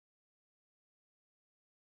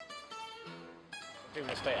do with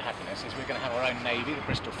the State of Happiness is we're going to have our own navy, the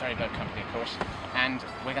Bristol Ferryboat Company, of course, and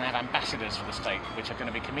we're going to have ambassadors for the state, which are going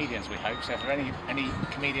to be comedians, we hope. So if there are any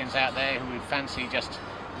comedians out there who would fancy just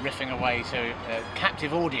riffing away to a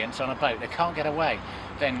captive audience on a boat, they can't get away,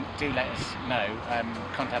 then do let us know.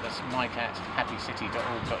 Contact us,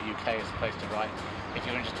 mike@happycity.org.uk is the place to write. If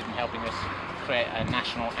you're interested in helping us create a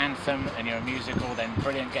national anthem and you're a musical, then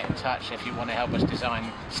brilliant, get in touch. If you want to help us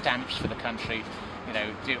design stamps for the country, you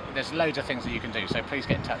know, there's loads of things that you can do, so please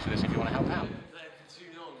get in touch with us if you want to help out.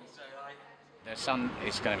 The sun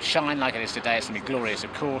is going to shine like it is today. It's going to be glorious,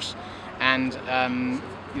 of course, and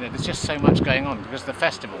you know, there's just so much going on because the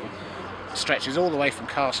festival stretches all the way from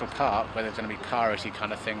Castle Park, where there's going to be piratey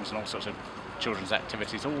kind of things and all sorts of children's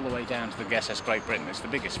activities, all the way down to the GSS Great Britain. It's the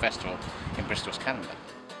biggest festival in Bristol's calendar.